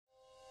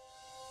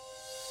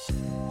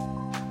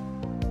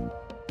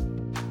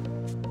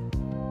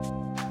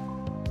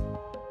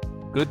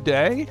Good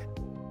day.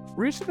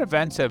 Recent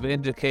events have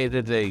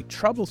indicated a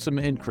troublesome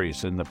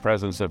increase in the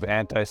presence of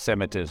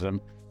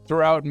anti-Semitism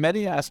throughout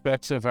many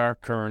aspects of our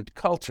current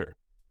culture.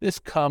 This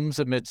comes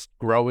amidst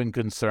growing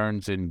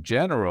concerns in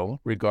general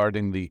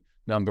regarding the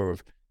number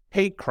of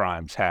hate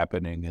crimes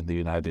happening in the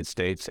United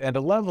States and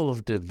a level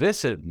of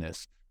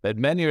divisiveness that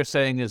many are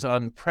saying is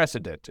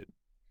unprecedented.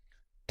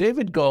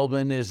 David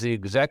Goldman is the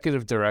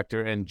executive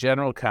director and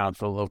general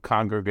counsel of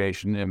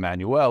Congregation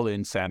Emanu-El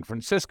in San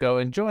Francisco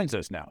and joins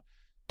us now.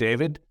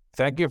 David,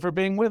 thank you for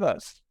being with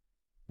us.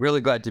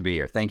 Really glad to be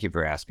here. Thank you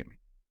for asking me.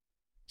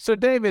 So,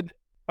 David,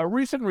 a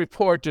recent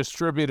report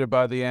distributed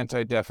by the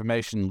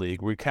Anti-Defamation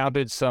League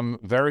recounted some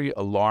very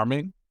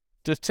alarming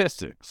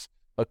statistics.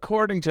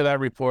 According to that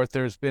report,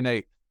 there's been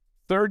a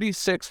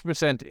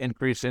 36%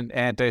 increase in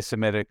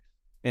anti-Semitic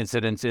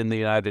incidents in the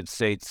United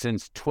States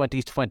since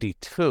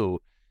 2022.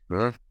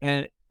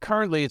 And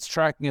currently it's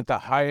tracking at the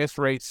highest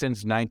rate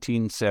since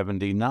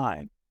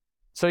 1979.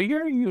 So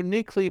you're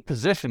uniquely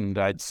positioned,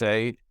 I'd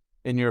say,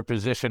 in your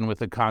position with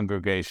the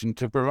congregation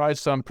to provide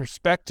some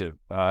perspective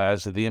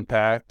as to the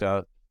impact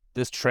of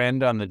this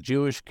trend on the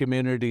Jewish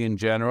community in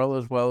general,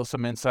 as well as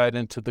some insight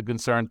into the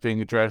concerns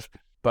being addressed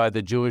by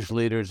the Jewish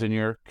leaders in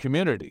your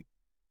community.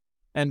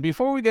 And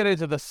before we get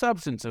into the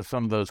substance of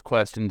some of those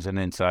questions and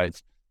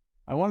insights,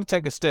 I want to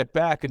take a step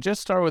back and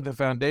just start with the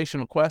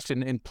foundational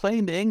question. In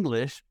plain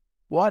English,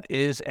 what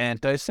is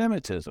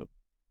anti-Semitism?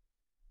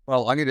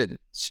 Well, I'm going to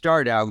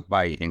start out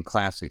by, in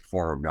classic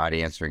form, not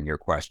answering your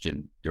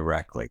question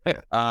directly.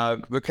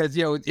 Because,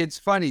 it's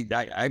funny.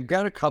 I've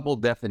got a couple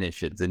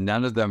definitions, and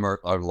none of them are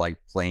like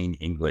plain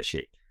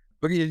Englishy.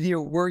 But,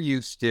 we're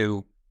used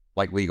to,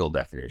 like, legal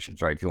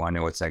definitions, right? If you want to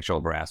know what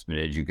sexual harassment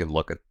is, you can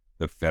look at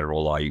the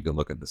federal law, you can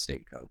look at the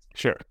state codes.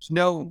 Sure. There's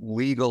no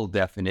legal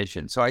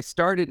definition. So I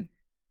started,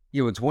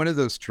 it's one of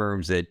those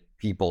terms that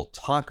people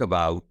talk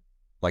about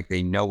like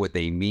they know what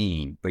they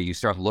mean, but you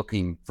start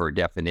looking for a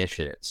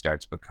definition, it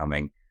starts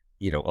becoming,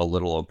 a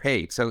little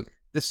opaque. So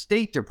the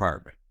State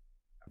Department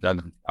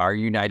of our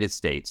United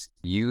States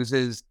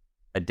uses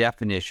a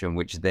definition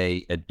which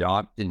they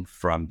adopted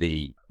from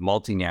the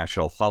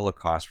Multinational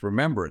Holocaust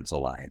Remembrance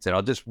Alliance. And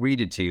I'll just read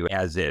it to you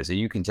as is, and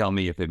you can tell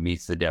me if it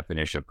meets the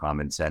definition of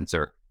common sense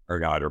or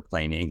not, or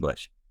plain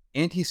English.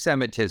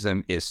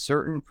 Anti-Semitism is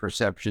certain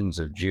perceptions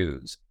of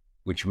Jews,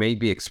 which may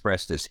be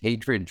expressed as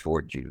hatred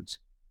toward Jews.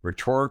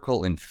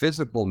 Rhetorical and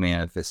physical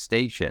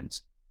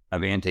manifestations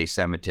of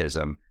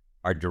anti-Semitism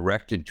are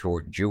directed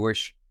toward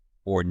Jewish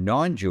or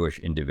non-Jewish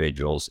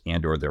individuals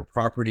and or their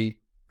property,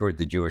 toward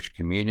the Jewish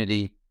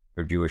community,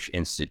 or Jewish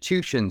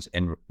institutions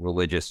and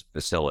religious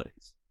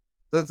facilities.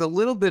 So it's a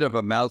little bit of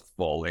a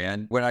mouthful,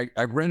 and when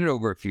I've read it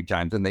over a few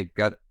times, and they've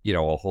got,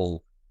 a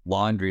whole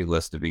laundry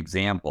list of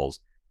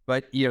examples,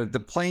 but,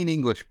 the plain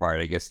English part,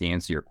 I guess, to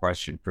answer your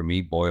question, for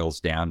me boils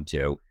down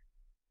to,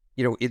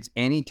 it's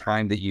any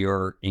time that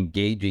you're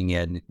engaging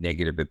in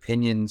negative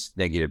opinions,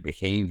 negative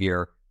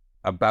behavior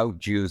about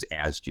Jews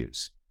as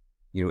Jews,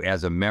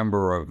 as a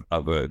member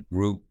of a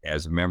group,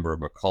 as a member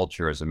of a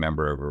culture, as a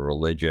member of a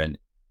religion,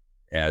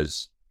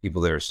 as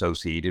people that are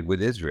associated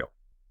with Israel,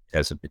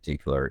 as a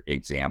particular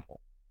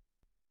example.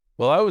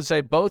 Well, I would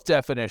say both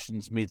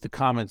definitions meet the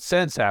common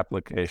sense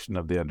application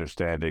of the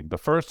understanding. The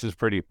first is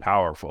pretty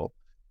powerful.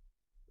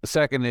 The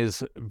second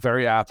is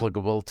very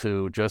applicable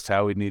to just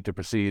how we need to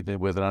proceed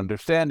with an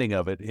understanding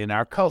of it in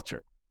our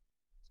culture.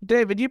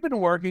 David, you've been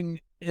working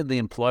in the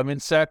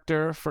employment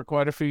sector for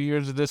quite a few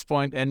years at this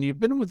point, and you've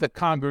been with the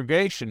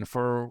congregation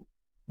for,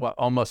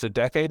 almost a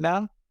decade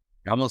now?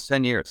 Almost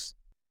 10 years.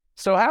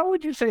 So how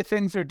would you say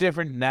things are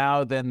different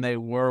now than they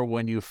were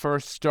when you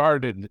first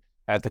started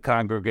at the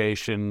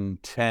congregation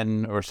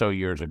 10 or so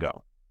years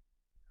ago?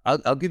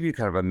 I'll give you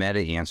kind of a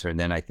meta answer, and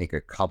then I think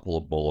a couple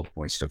of bullet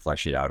points to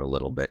flesh it out a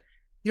little bit.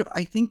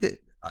 I think that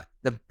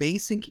the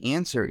basic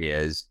answer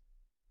is,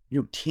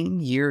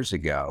 10 years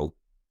ago,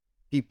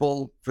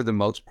 people, for the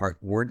most part,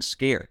 weren't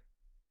scared.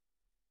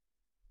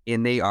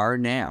 And they are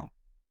now,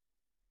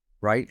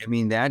 right? I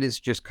mean, that is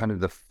just kind of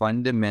the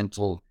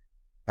fundamental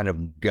kind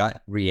of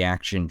gut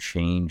reaction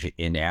change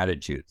in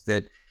attitudes.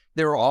 That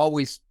there are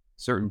always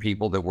certain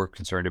people that were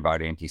concerned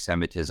about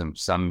anti-Semitism,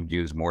 some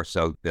Jews more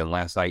so than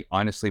less. I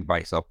honestly,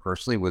 myself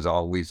personally, was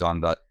always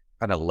on the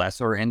kind of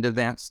lesser end of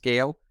that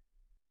scale.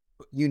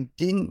 You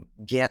didn't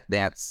get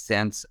that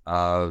sense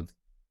of,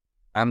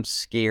 I'm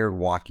scared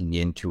walking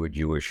into a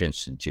Jewish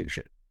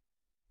institution.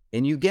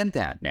 And you get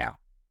that now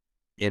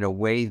in a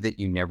way that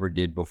you never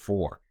did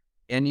before.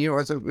 And,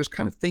 as I was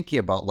kind of thinking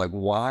about like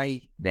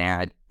why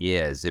that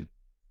is,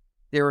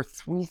 there are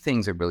three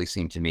things that really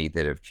seem to me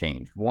that have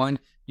changed. One,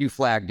 you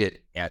flagged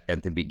it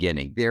at the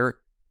beginning. There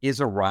is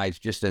a rise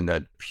just in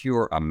the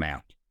pure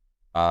amount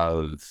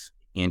of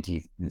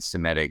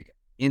anti-Semitic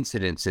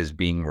incidences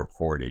being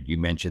reported. You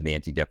mentioned the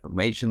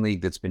Anti-Defamation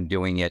League that's been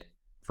doing it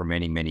for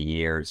many, many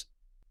years.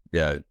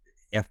 The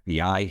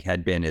FBI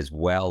had been as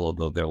well,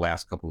 although their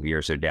last couple of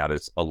years, their data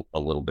is a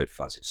little bit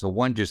fuzzy. So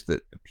one, just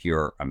the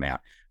pure amount.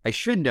 I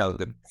should note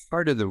that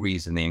part of the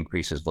reason the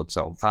increases look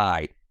so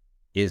high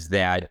is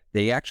that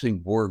they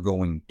actually were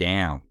going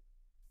down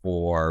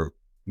for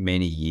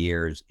many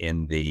years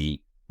in the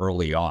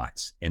early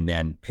aughts, and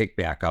then picked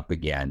back up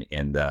again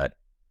in the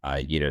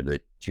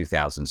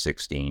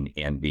 2016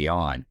 and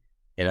beyond.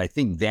 And I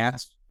think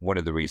that's one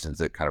of the reasons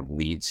that kind of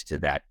leads to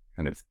that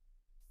kind of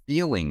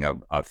feeling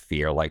of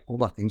fear, like, well,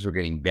 look, things are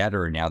getting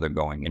better and now they're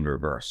going in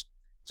reverse.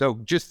 So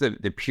just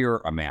the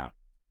pure amount.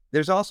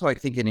 There's also, I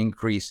think, an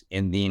increase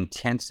in the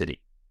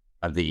intensity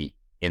of the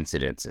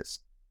incidences.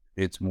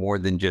 It's more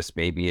than just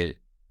maybe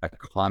a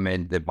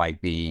comment that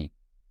might be,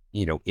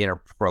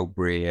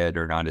 inappropriate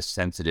or not as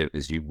sensitive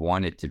as you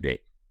want it to be.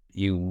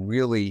 You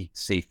really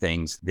see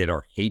things that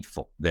are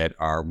hateful, that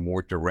are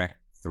more direct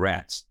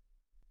threats,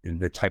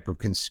 the type of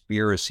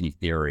conspiracy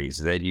theories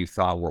that you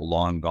thought were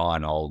long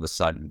gone all of a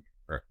sudden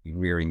are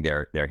rearing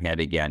their head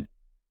again.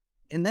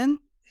 And then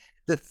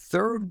the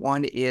third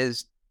one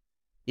is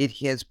it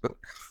has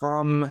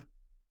become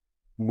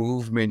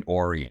movement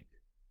oriented,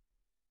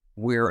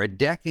 where a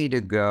decade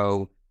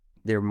ago,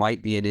 there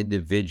might be an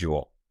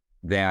individual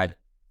that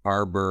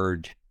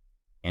harbored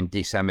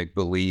anti-Semitic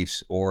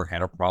beliefs or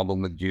had a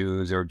problem with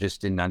Jews or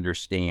just didn't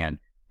understand,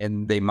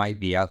 and they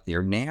might be out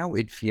there. Now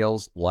it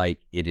feels like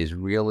it is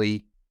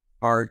really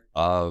part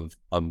of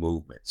a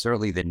movement.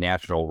 Certainly the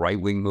national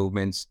right-wing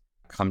movements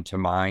come to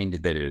mind,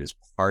 that it is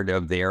part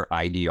of their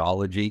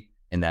ideology,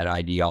 and that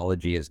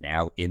ideology is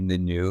now in the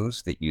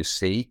news that you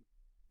see.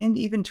 And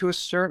even to a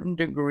certain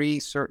degree,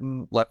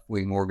 certain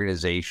left-wing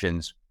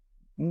organizations,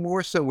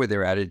 more so with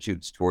their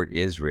attitudes toward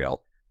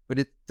Israel, but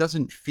it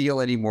doesn't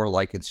feel anymore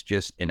like it's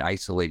just an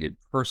isolated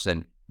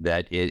person,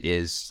 that it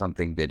is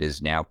something that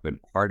has now been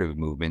part of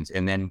movements.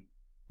 And then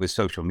with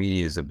social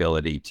media's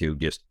ability to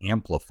just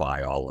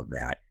amplify all of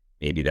that,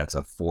 maybe that's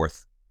a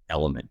fourth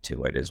element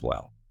to it as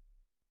well.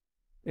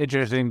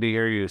 Interesting to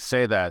hear you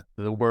say that.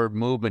 The word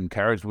movement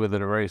carries with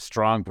it a very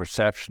strong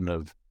perception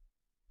of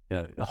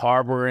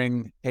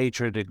harboring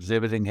hatred,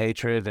 exhibiting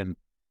hatred. And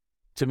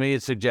to me,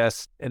 it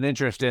suggests an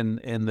interest in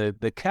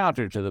the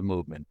counter to the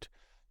movement.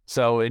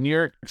 So in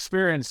your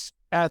experience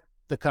at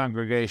the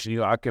congregation,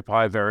 you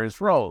occupy various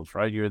roles,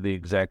 right? You're the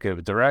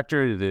executive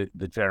director,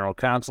 the general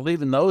counsel.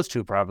 Even those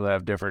two probably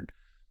have different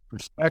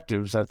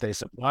perspectives that they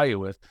supply you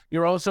with.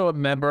 You're also a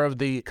member of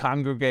the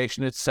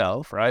congregation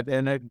itself, right?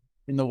 And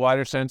in the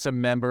wider sense, a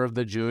member of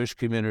the Jewish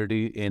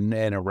community in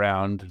and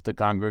around the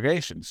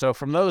congregation. So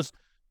from those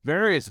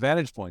various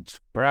vantage points,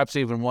 perhaps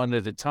even one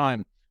at a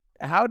time,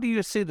 how do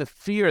you see the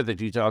fear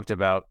that you talked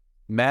about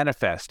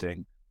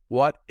manifesting?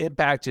 What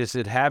impact is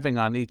it having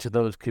on each of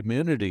those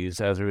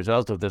communities as a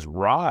result of this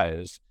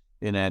rise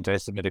in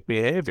anti-Semitic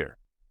behavior?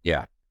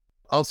 Yeah.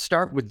 I'll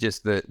start with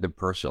just the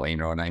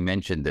personal, and I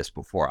mentioned this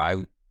before.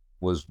 I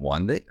was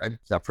one that I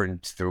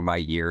suffered through my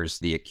years,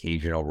 the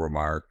occasional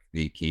remark,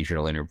 the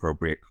occasional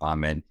inappropriate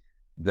comment,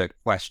 the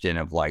question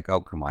of like,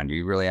 oh, come on, do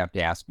you really have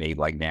to ask me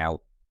like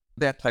now?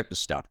 That type of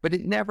stuff. But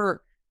it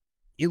never,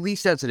 at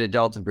least as an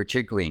adult, and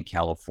particularly in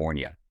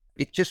California,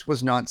 it just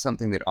was not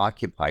something that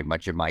occupied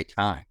much of my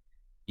time,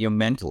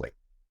 mentally.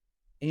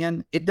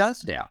 And it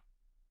does now.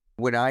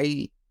 When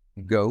I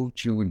go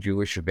to a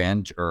Jewish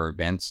event or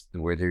events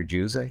where there are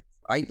Jews,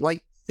 I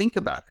like think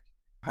about it.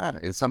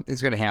 If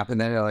something's going to happen,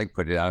 then I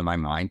put it out of my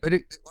mind, but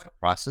it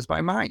crosses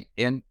my mind,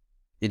 and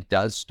it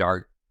does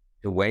start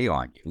to weigh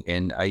on you.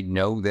 And I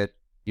know that,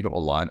 a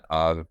lot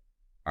of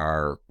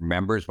our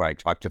members, when I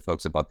talk to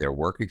folks about their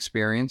work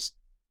experience,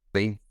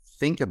 they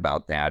think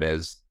about that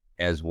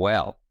as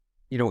well.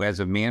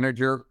 As a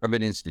manager of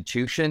an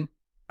institution,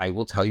 I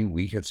will tell you,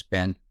 we have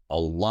spent a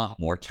lot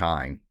more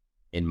time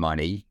and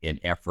money and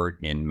effort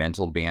and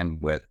mental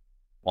bandwidth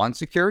on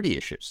security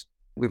issues.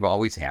 We've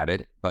always had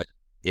it, but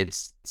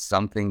it's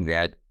something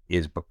that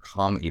is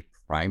become a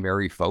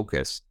primary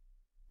focus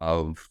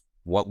of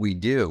what we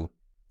do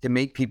to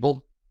make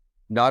people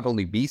not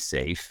only be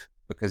safe,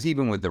 because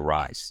even with the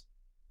rise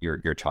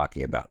you're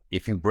talking about,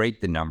 if you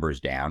break the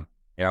numbers down,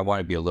 and I want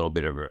to be a little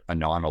bit of a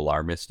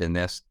non-alarmist in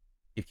this,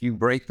 if you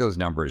break those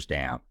numbers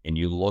down and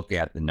you look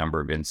at the number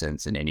of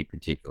incidents in any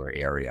particular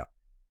area,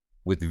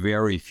 with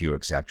very few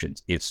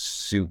exceptions, it's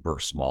super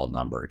small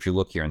number. If you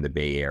look here in the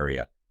Bay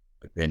Area,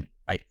 then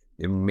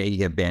there may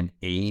have been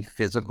a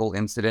physical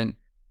incident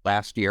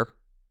last year,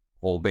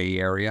 whole Bay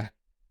Area.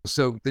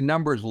 So the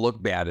numbers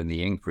look bad in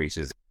the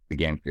increases,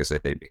 again, because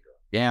they've been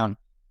going down.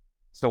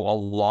 So a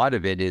lot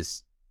of it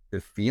is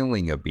the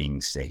feeling of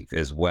being safe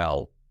as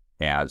well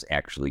as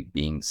actually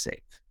being safe.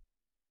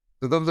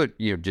 So those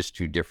are, just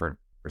two different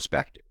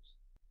perspectives.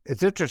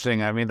 It's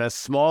interesting. I mean, as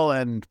small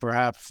and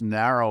perhaps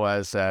narrow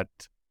as that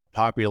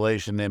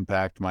population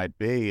impact might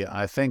be,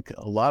 I think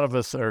a lot of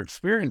us are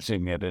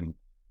experiencing it in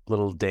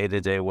little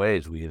day-to-day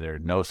ways. We either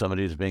know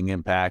somebody's being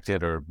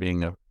impacted or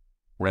being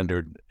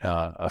rendered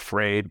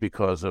afraid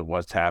because of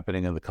what's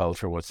happening in the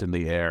culture, what's in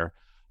the air.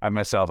 I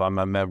myself, I'm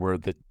a member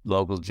of the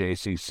local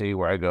JCC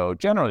where I go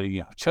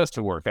generally, just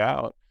to work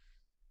out.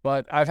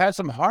 But I've had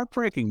some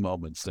heartbreaking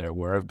moments there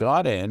where I've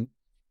got in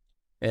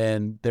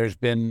and there's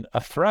been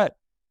a threat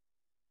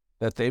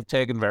that they've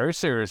taken very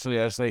seriously,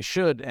 as they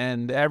should,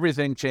 and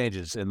everything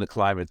changes in the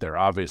climate there,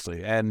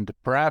 obviously. And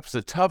perhaps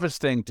the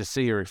toughest thing to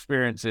see or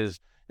experience is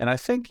And I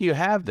think you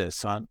have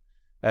this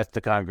at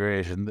the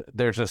congregation.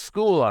 There's a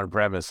school on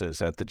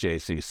premises at the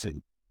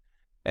JCC.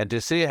 And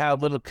to see how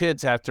little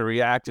kids have to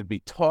react and be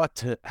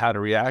taught how to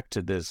react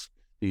to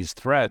these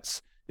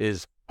threats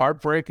is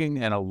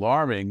heartbreaking and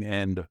alarming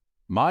and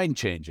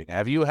mind-changing.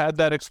 Have you had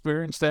that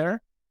experience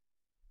there?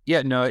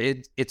 Yeah, no,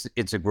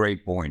 it's a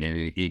great point, and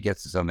it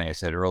gets to something I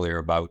said earlier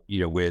about,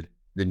 with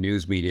the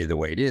news media the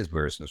way it is,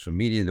 whereas social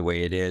media the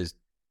way it is,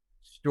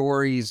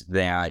 stories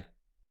that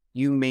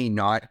you may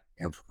not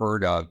have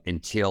heard of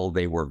until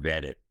they were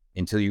vetted,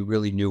 until you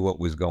really knew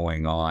what was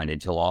going on,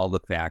 until all the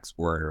facts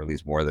were, or at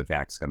least more of the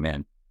facts come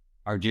in,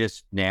 are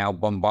just now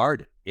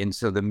bombarded. And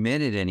so the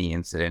minute any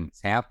incident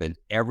happens,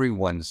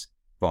 everyone's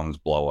phones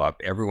blow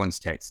up, everyone's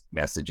text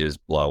messages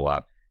blow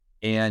up,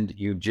 and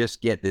you just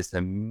get this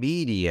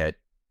immediate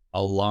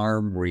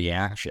alarm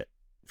reaction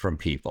from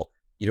people.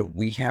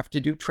 We have to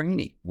do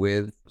training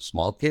with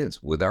small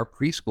kids, with our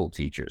preschool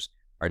teachers,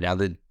 are now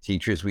the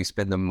teachers we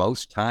spend the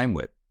most time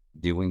with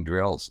doing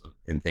drills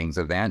and things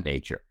of that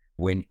nature.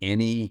 When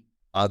any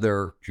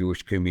other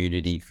Jewish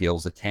community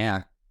feels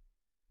attacked,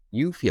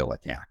 you feel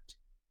attacked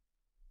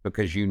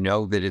because you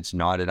know that it's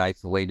not an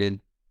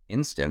isolated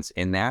instance,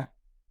 and that,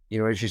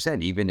 as you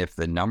said, even if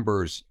the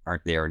numbers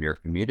aren't there in your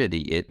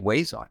community, it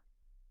weighs on.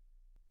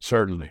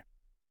 Certainly.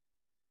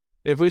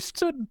 If we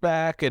stood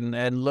back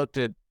and looked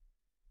at,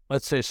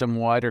 let's say, some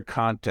wider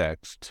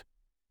context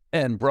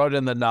and brought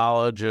in the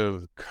knowledge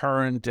of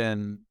current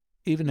and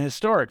even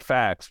historic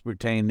facts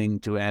pertaining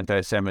to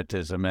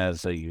anti-Semitism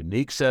as a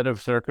unique set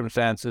of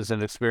circumstances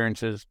and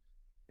experiences,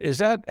 is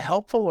that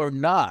helpful or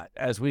not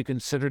as we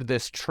consider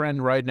this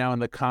trend right now in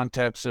the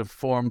context of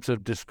forms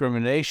of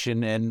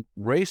discrimination and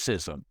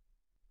racism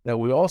that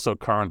we also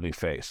currently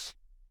face?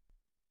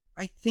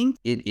 I think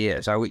it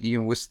is. I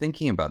was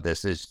thinking about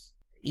this as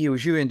you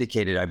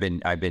indicated.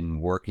 I've been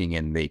working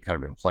in the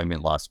kind of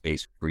employment law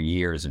space for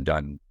years and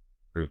done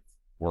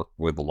work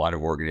with a lot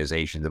of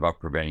organizations about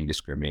preventing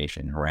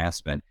discrimination and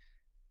harassment.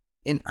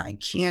 And I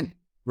can't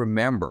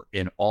remember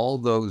in all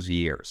those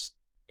years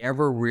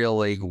ever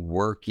really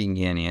working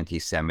in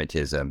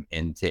anti-Semitism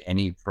into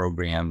any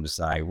programs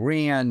I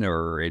ran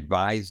or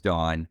advised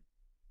on,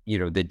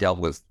 that dealt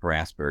with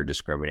harassment or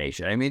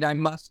discrimination. I mean, I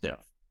must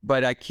have,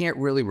 but I can't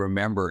really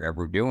remember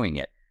ever doing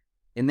it.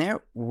 And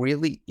that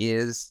really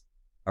is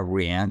a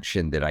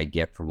reaction that I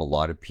get from a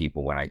lot of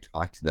people when I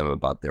talk to them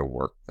about their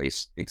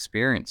workplace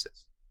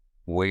experiences,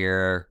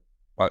 where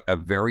a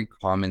very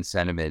common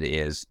sentiment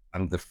is,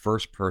 I'm the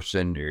first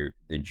person, or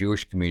the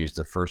Jewish community is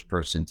the first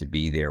person to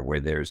be there where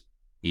there's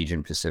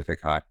Asian Pacific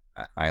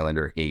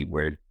Islander hate,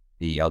 where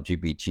the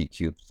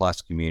LGBTQ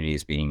plus community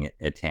is being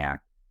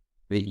attacked.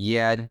 But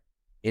yet,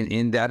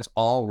 and that's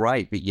all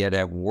right, but yet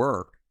at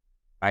work,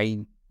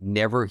 I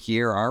never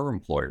hear our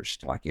employers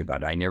talking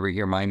about it. I never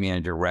hear my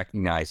manager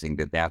recognizing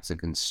that that's a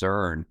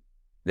concern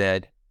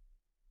that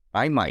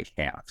I might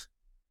have.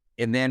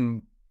 And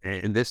then,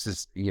 and this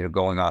is,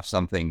 going off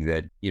something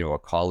that, a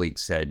colleague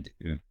said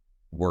who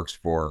works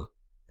for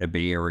a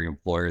Bay Area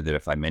employer, that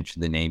if I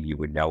mentioned the name, you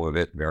would know of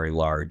it, very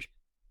large,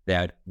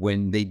 that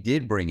when they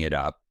did bring it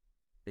up,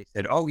 they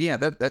said, oh yeah,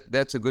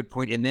 that's a good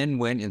point. And then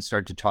went and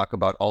started to talk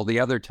about all the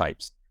other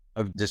types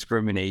of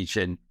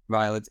discrimination,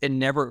 violence, and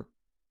never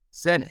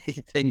said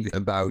anything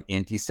about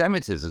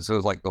anti-Semitism. So it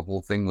was like the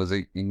whole thing was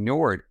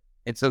ignored.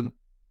 And so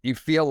you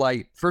feel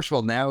like, first of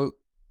all, now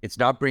it's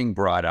not being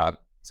brought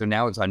up. So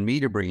now it's on me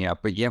to bring it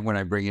up. But yet when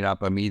I bring it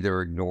up, I'm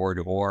either ignored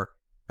or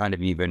kind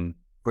of even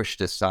pushed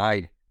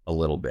aside a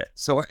little bit.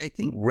 So I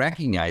think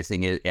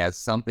recognizing it as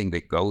something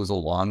that goes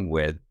along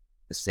with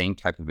the same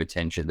type of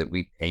attention that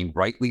we pay,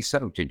 rightly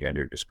so, to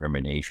gender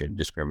discrimination,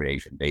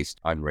 discrimination based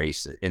on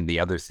race, and the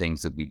other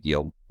things that we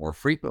deal more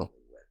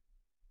frequently with.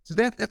 So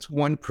that's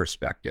one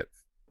perspective.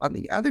 On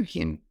the other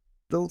hand,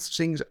 those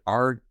things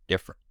are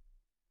different,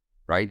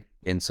 right?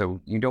 And so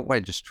you don't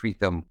want to just treat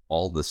them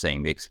all the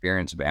same. The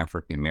experience of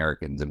African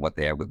Americans and what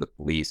they have with the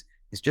police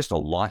is just a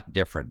lot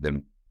different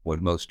than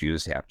what most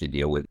Jews have to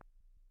deal with.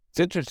 It's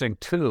interesting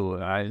too.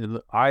 I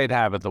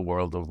inhabit the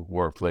world of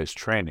workplace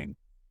training.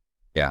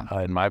 Yeah.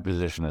 In my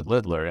position at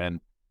Littler,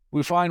 and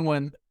we find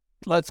when,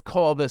 let's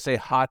call this a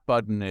hot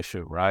button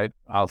issue, right?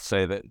 I'll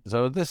say that.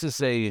 So this is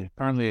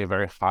currently a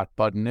very hot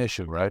button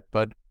issue, right?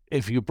 But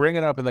if you bring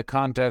it up in the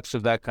context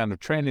of that kind of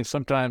training,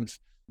 sometimes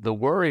the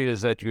worry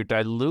is that you're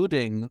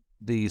diluting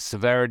the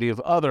severity of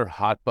other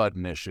hot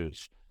button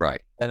issues.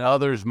 Right. And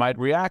others might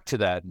react to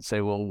that and say,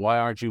 well, why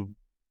aren't you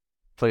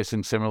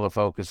placing similar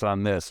focus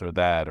on this or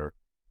that? Or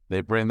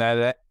they bring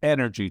that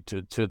energy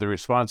to the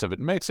response of it.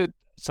 It makes it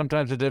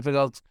sometimes a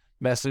difficult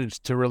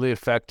message to really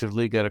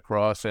effectively get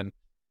across and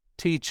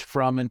teach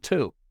from and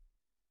to.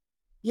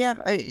 Yeah,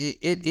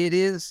 it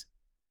is.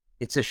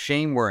 It's a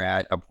shame we're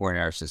at a point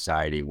in our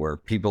society where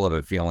people have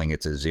a feeling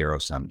it's a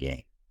zero-sum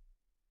game.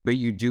 But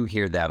you do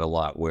hear that a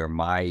lot, where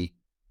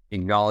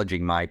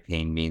acknowledging my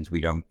pain means we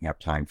don't have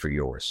time for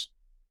yours.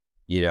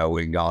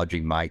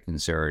 Acknowledging my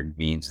concern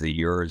means that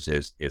yours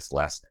is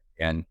less.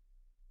 And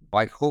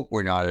I hope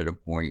we're not at a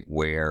point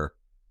where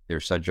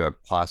there's such a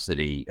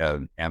paucity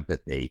of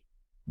empathy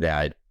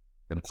that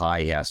the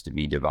pie has to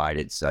be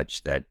divided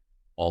such that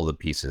all the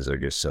pieces are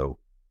just so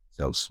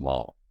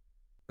small.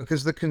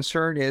 Because the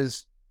concern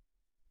is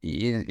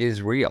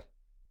real.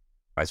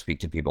 I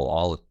speak to people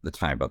all the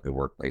time about their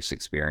workplace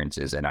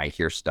experiences, and I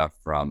hear stuff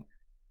from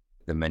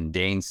the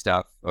mundane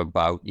stuff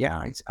about,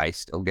 yeah, I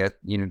still get,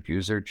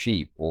 Jews are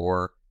cheap,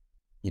 or,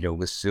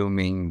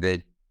 assuming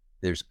that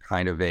there's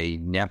kind of a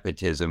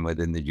nepotism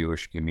within the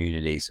Jewish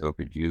community. So if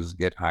the Jews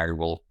get hired,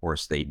 well, of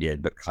course they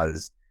did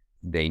because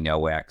they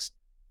know X.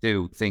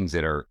 Do things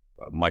that are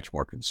much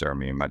more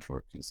concerning and much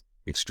more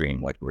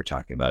extreme, like we were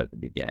talking about at the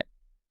beginning.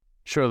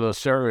 Sure, those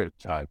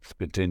stereotypes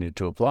continue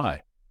to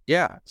apply.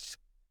 Yeah.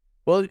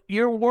 Well,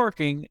 you're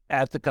working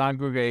at the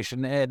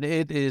congregation, and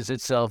it is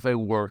itself a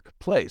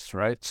workplace,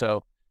 right?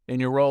 So in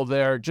your role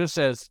there, just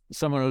as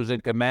someone who's in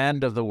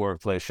command of the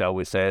workplace, shall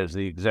we say, as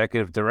the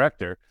executive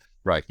director,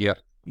 right? Yeah.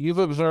 You've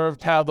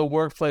observed how the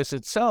workplace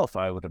itself,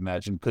 I would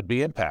imagine, could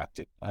be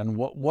impacted. And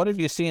what have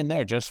you seen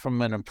there, just from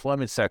an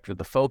employment sector,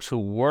 the folks who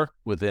work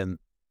within,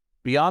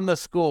 beyond the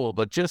school,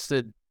 but just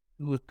that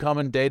would come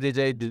in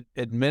day-to-day to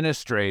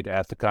administrate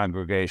at the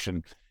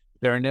congregation,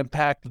 there an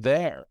impact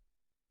there?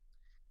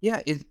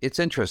 Yeah, it's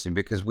interesting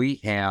because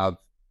we have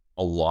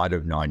a lot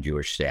of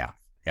non-Jewish staff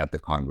at the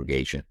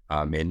congregation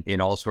in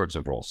all sorts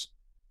of roles.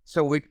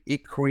 So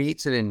it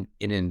creates an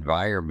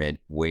environment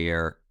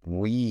where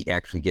we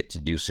actually get to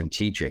do some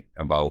teaching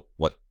about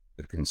what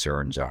the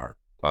concerns are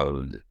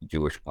of the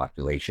Jewish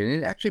population.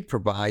 It actually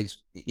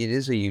it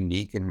is a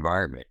unique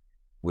environment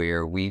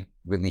where we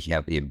really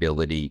have the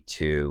ability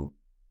to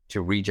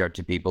reach out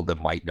to people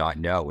that might not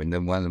know. And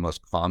then one of the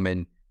most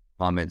common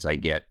comments I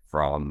get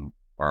from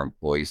our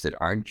employees that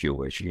aren't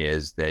Jewish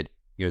is that,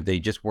 they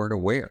just weren't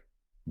aware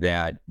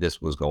that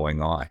this was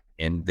going on,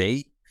 and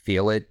they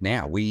feel it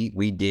now.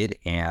 We did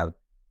have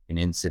an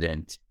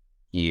incident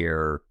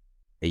here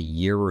a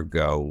year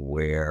ago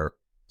where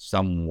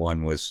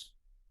someone was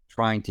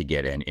trying to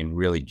get in and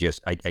really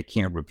just, I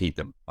can't repeat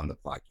them on the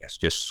podcast,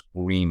 just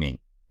screaming,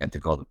 had to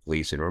call the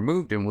police, and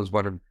removed, and was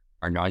one of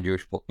our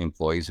non-Jewish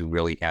employees who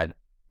really had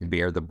to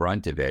bear the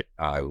brunt of it.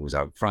 Was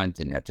out front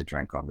and had to try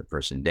and calm the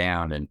person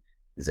down, and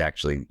is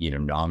actually,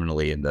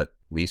 nominally in the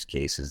police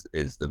case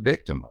is the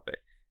victim of it.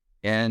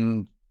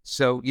 And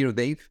so,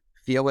 they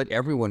feel it,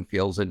 everyone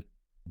feels it,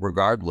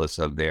 regardless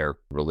of their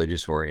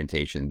religious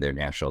orientation, their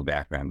national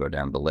background, go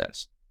down the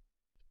list.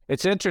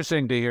 It's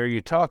interesting to hear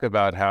you talk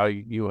about how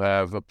you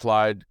have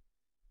applied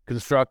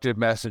constructive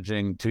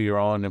messaging to your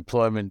own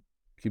employment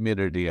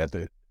community at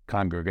the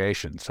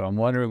congregation. So I'm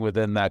wondering,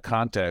 within that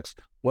context,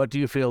 what do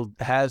you feel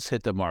has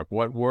hit the mark?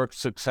 What worked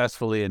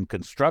successfully and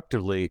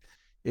constructively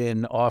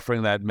in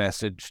offering that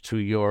message to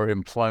your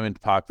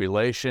employment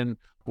population?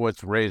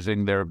 What's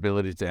raising their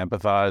ability to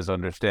empathize,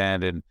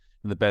 understand, and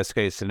in the best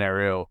case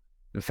scenario,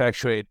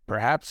 effectuate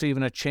perhaps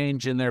even a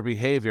change in their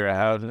behavior,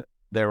 how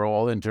they're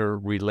all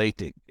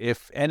interrelating,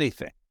 if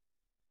anything?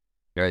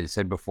 Yeah, I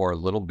said before a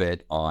little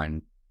bit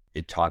on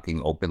it,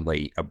 talking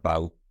openly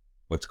about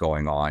what's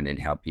going on and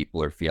how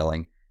people are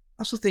feeling.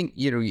 I also think,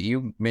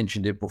 you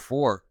mentioned it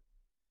before,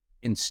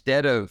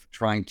 instead of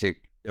trying to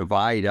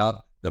divide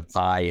up the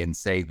pie and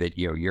say that,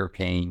 your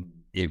pain,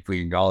 if we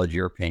acknowledge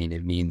your pain,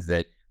 it means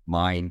that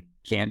mine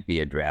can't be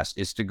addressed,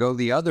 is to go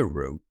the other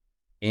route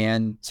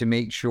and to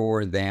make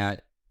sure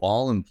that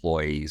all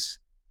employees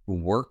who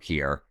work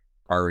here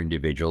are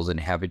individuals and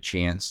have a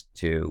chance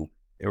to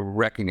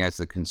recognize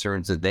the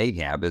concerns that they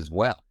have as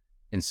well.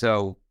 And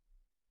so,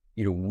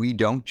 we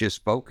don't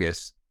just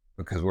focus,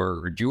 because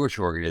we're a Jewish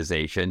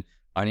organization,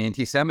 on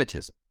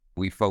anti-Semitism.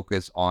 We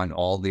focus on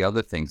all the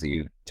other things that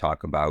you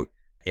talk about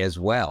as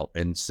well.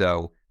 And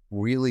so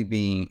really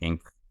being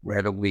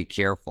incredibly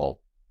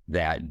careful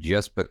that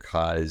just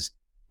because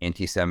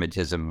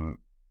anti-Semitism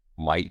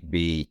might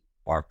be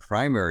our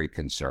primary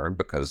concern,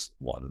 because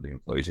a lot of the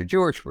employees are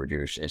Jewish, we're a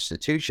Jewish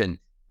institution,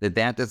 that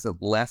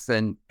doesn't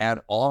lessen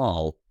at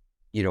all,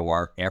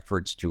 our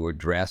efforts to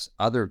address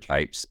other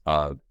types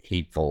of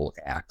hateful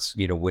acts.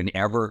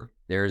 Whenever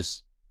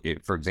there's,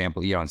 for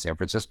example, in San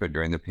Francisco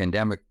during the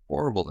pandemic,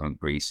 horrible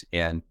increase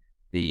in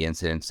the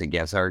incidents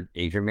against our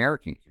Asian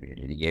American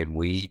community. And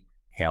we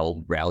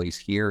held rallies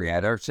here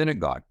at our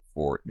synagogue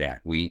for that.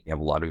 We have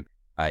a lot of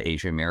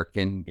Asian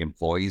American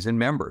employees and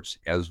members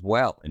as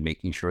well, and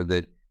making sure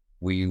that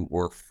we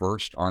were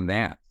first on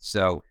that.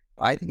 So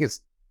I think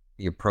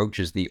the approach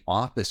is the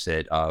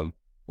opposite of,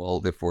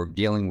 well, if we're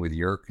dealing with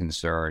your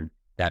concern,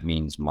 that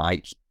means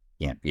mine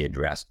can't be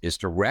addressed, is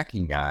to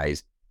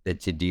recognize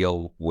that to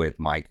deal with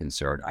my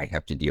concern, I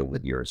have to deal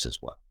with yours as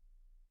well.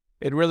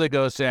 It really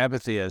goes to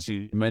empathy, as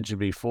you mentioned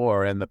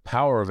before, and the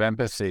power of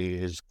empathy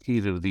is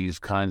key to these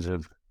kinds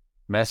of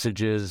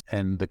messages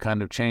and the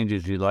kind of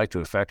changes you'd like to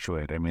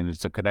effectuate. I mean,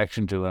 it's a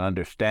connection to an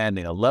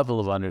understanding, a level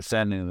of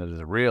understanding that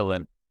is real.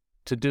 And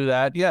to do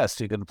that, yes,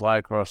 you can apply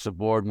across the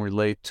board and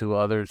relate to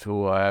others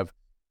who have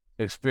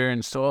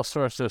experienced all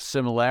sorts of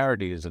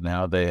similarities in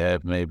how they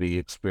have maybe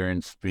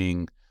experienced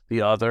being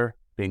the other,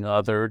 being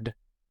othered,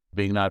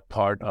 being not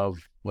part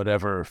of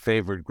whatever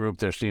favored group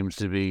there seems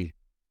to be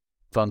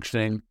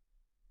functioning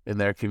in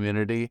their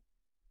community.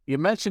 You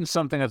mentioned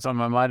something that's on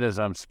my mind as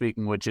I'm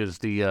speaking, which is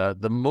the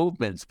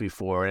movements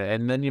before,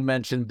 and then you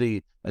mentioned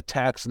the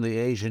attacks in the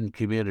Asian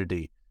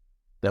community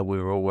that we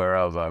were aware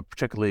of,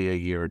 particularly a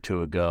year or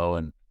two ago,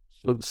 and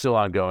still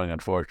ongoing,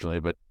 unfortunately.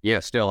 But Yeah,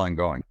 still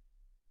ongoing.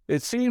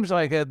 it seems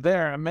like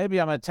there,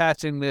 maybe I'm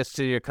attaching this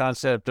to your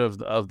concept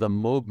of the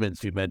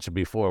movements you mentioned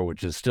before,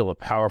 which is still a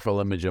powerful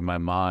image in my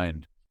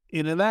mind.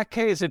 And in that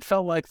case, it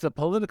felt like the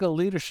political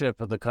leadership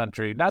of the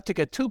country, not to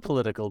get too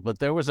political, but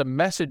there was a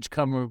message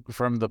coming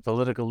from the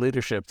political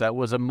leadership that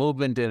was a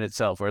movement in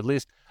itself, or at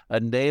least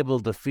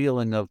enabled the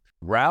feeling of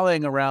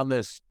rallying around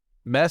this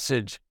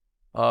message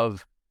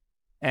of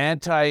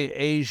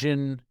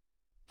anti-Asian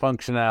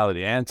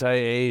functionality,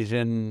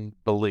 anti-Asian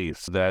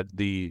beliefs, that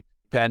the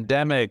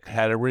pandemic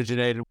had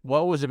originated,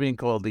 what was it being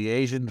called? The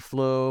Asian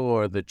flu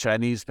or the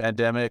Chinese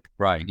pandemic?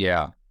 Right.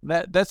 Yeah.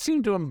 That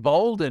seemed to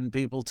embolden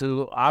people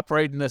to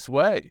operate in this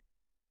way.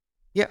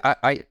 Yeah.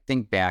 I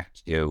think back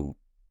to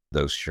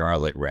those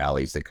Charlotte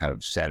rallies that kind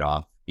of set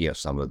off,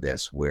 some of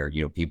this where,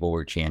 people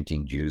were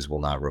chanting Jews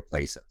will not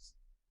replace us.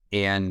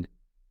 And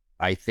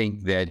I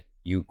think that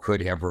you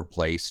could have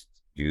replaced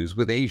Jews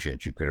with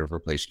Asians. You could have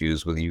replaced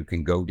Jews with, you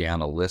can go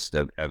down a list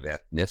of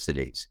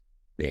ethnicities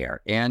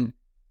there. And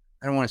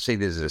I don't want to say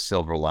this is a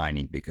silver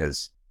lining,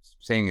 because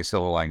saying a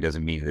silver lining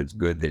doesn't mean that it's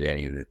good that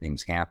any of the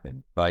things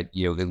happen. But,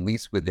 at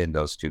least within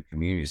those two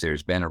communities,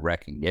 there's been a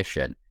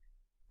recognition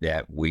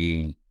that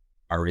we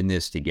are in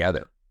this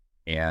together.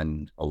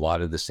 And a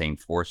lot of the same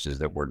forces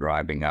that were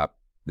driving up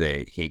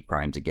the hate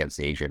crimes against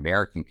the Asian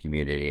American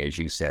community, as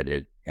you said,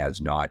 it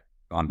has not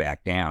gone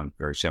back down,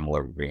 very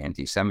similar to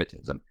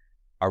anti-Semitism,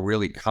 are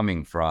really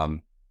coming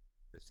from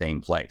the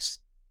same place.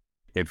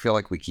 I feel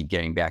like we keep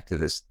getting back to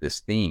this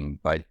theme,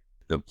 but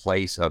the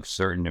place of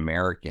certain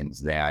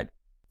Americans that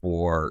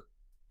for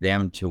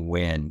them to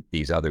win,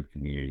 these other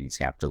communities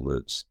have to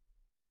lose.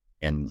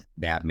 And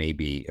that may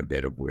be a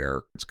bit of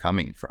where it's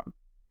coming from.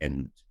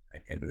 And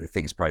I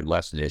think it's probably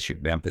less an issue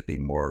of empathy,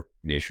 more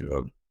an issue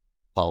of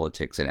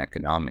politics and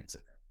economics.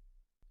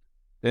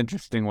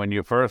 Interesting. When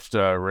you first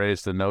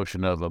raised the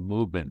notion of a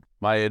movement,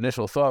 my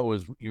initial thought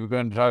was you were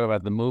going to talk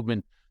about the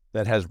movement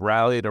that has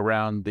rallied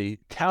around the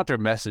counter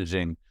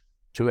messaging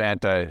to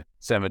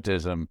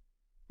anti-Semitism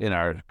in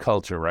our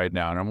culture right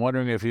now. And I'm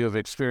wondering if you have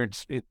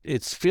experienced it.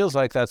 It feels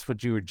like that's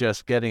what you were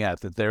just getting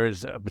at, that there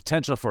is a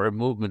potential for a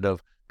movement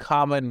of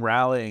common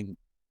rallying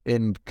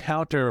in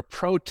counter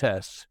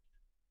protests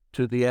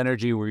to the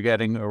energy we're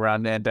getting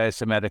around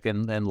anti-Semitic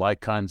and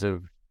like kinds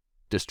of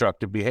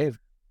destructive behavior.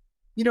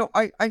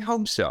 I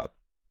hope so.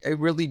 I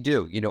really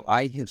do.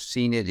 I have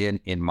seen it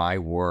in my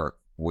work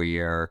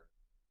where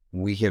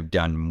we have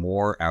done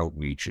more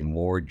outreach and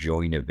more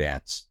joint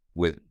events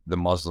with the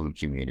Muslim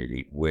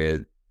community,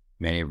 with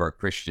many of our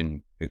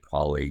Christian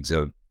colleagues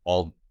of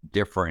all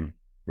different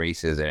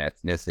races and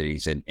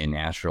ethnicities and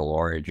national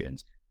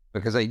origins,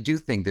 because I do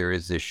think there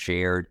is this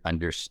shared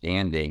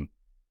understanding,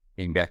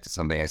 getting back to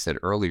something I said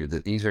earlier,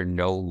 that these are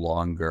no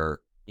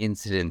longer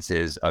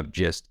incidences of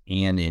just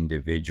an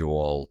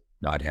individual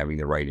not having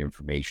the right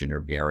information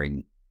or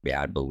bearing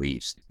bad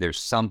beliefs. There's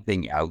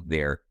something out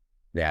there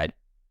that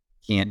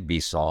can't be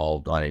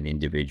solved on an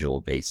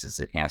individual basis.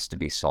 It has to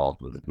be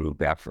solved with a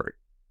group effort.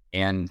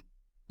 And,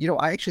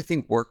 I actually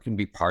think work can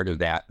be part of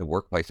that. The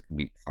workplace can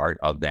be part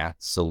of that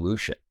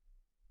solution.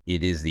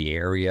 It is the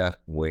area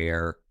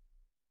where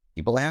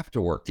people have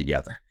to work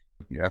together.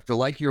 You have to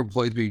like your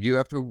employees, but you do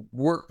have to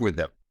work with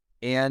them,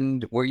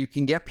 and where you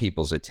can get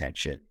people's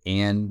attention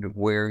and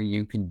where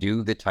you can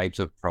do the types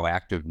of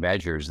proactive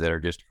measures that are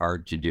just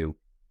hard to do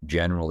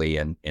generally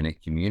in a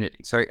community.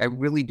 So I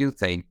really do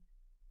think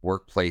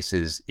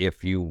workplaces,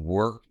 if you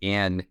work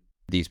in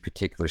these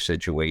particular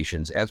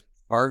situations as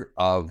part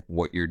of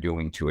what you're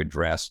doing to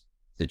address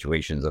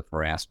situations of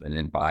harassment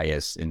and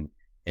bias and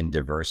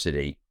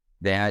diversity,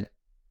 that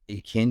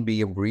it can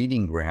be a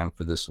breeding ground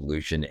for the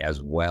solution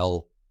as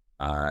well,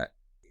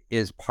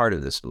 is part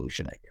of the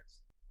solution, I guess.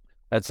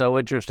 That's so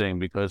interesting,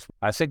 because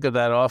I think of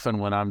that often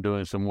when I'm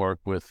doing some work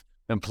with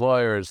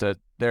employers, that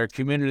their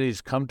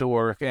communities come to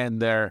work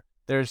and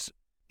there's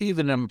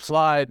even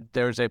implied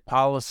there's a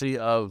policy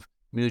of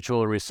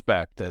mutual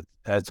respect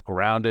that's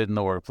grounded in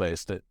the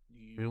workplace, that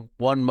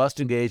one must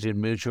engage in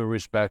mutual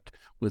respect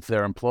with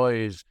their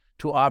employees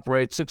to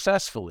operate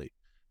successfully.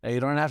 Now, you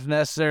don't have to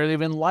necessarily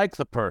even like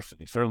the person.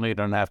 You certainly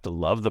don't have to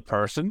love the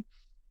person.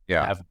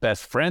 Yeah. Have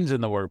best friends in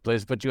the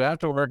workplace, but you have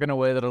to work in a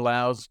way that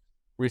allows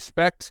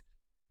respect,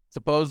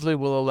 supposedly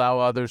will allow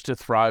others to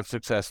thrive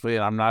successfully,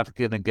 and I'm not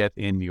going to get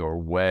in your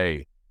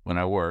way when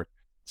I work.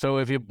 So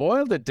if you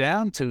boiled it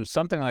down to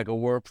something like a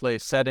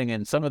workplace setting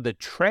and some of the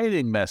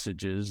training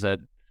messages that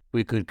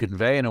we could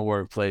convey in a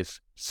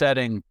workplace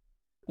setting,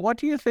 what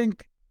do you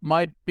think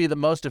might be the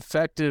most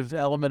effective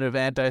element of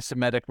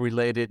anti-Semitic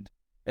related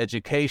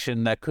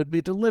education that could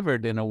be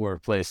delivered in a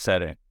workplace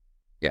setting?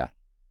 Yeah.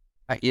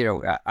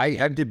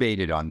 I've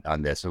debated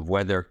on this of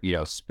whether,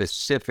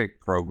 specific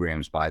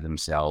programs by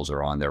themselves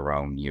or on their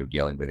own,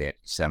 dealing with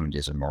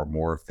anti-Semitism are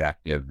more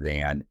effective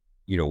than,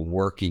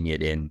 working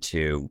it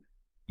into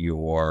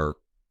your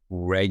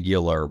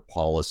regular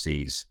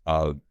policies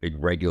of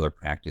regular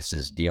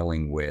practices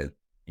dealing with,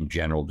 in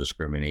general,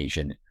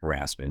 discrimination,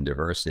 harassment, and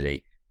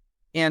diversity.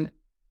 And,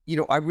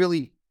 I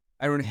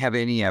don't have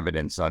any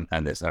evidence on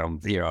this. I don't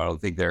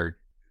think this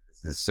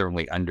is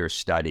certainly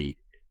understudied.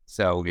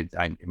 So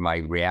my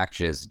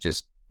reaction is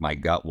just my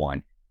gut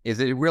one, is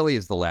that it really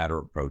is the latter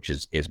approach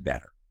is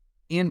better.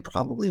 And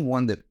probably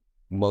one that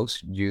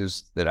most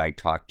Jews that I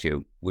talk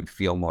to would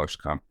feel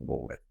most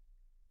comfortable with.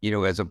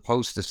 As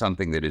opposed to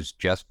something that is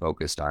just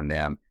focused on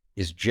them,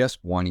 is just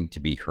wanting to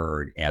be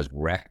heard as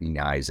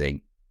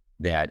recognizing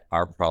that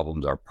our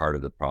problems are part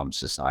of the problems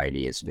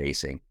society is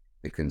facing.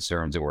 The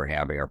concerns that we're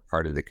having are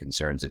part of the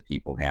concerns that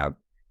people have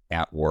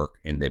at work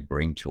and that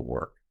bring to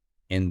work.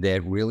 And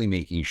that really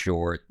making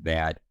sure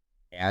that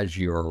as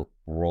you're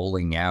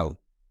rolling out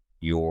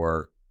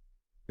your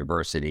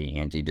diversity,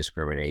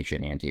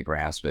 anti-discrimination,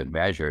 anti-harassment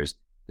measures,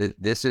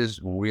 that this is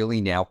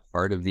really now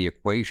part of the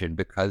equation,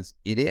 because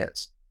it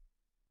is.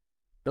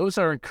 Those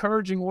are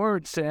encouraging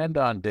words to end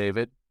on,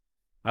 David.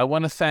 I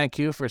want to thank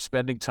you for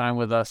spending time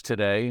with us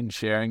today and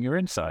sharing your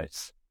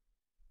insights.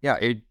 Yeah,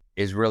 it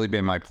has really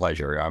been my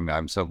pleasure.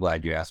 I'm so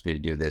glad you asked me to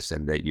do this,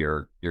 and that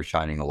you're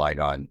shining a light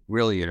on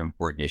really an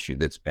important issue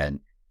that's been,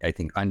 I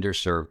think,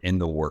 underserved in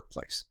the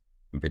workplace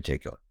in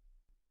particular.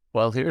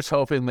 Well, here's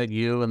hoping that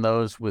you and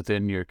those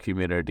within your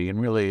community,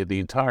 and really the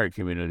entire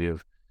community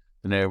of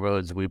the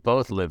neighborhoods we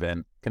both live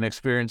in, can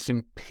experience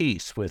some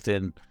peace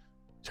within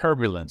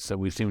turbulence that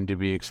we seem to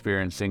be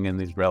experiencing in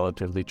these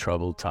relatively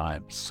troubled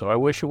times. So I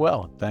wish you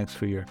well. Thanks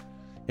for your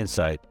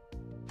insight.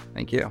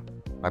 Thank you.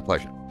 My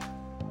pleasure.